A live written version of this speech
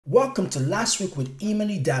Welcome to Last Week with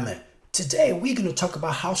Emman Idama. Today we're going to talk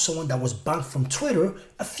about how someone that was banned from Twitter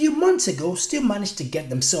a few months ago still managed to get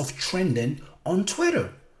themselves trending on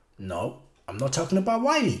Twitter. No, I'm not talking about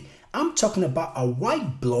Wiley. I'm talking about a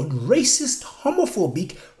white, blonde, racist,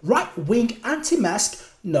 homophobic, right-wing, anti-mask,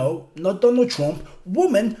 no, not Donald Trump,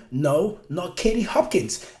 woman, no, not Katie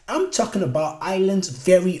Hopkins. I'm talking about Ireland's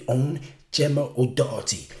very own Gemma O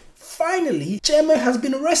Doherty. Finally, Gemma has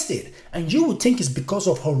been arrested, and you would think it's because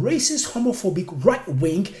of her racist, homophobic,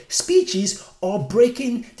 right-wing speeches or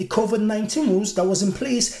breaking the COVID-19 rules that was in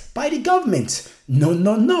place by the government.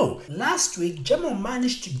 No. Last week, Gemma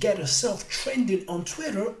managed to get herself trending on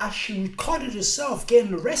Twitter as she recorded herself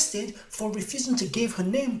getting arrested for refusing to give her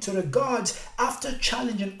name to the guards after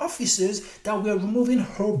challenging officers that were removing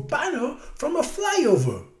her banner from a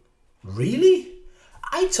flyover. Really?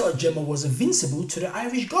 I thought Gemma was invincible to the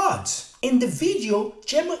Irish guards. In the video,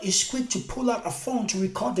 Gemma is quick to pull out a phone to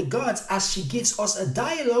record the guards as she gives us a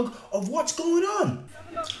dialogue of what's going on.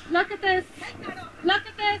 Look at this. Look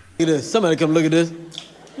at this. Look at this. Somebody come look at this.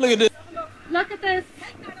 Look at this. Look at this.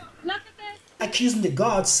 Look at this. Accusing the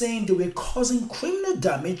guards saying they were causing criminal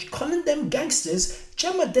damage, calling them gangsters,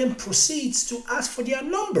 Gemma then proceeds to ask for their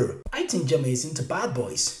number. I think Gemma is into bad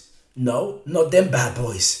boys. No, not them bad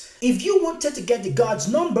boys. If you wanted to get the guard's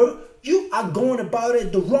number, you are going about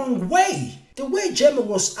it the wrong way. The way Gemma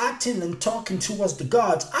was acting and talking towards the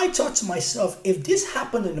guards, I thought to myself, if this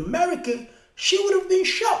happened in America, she would have been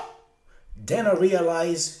shot. Then I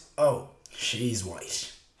realized, oh, she's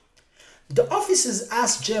white. The officers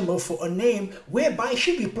asked Gemma for a name, whereby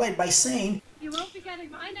she replied by saying, "You won't be getting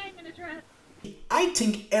my name and address." I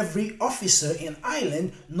think every officer in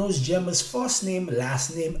Ireland knows Gemma's first name,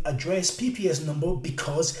 last name, address, PPS number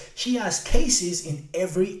because she has cases in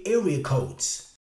every area codes.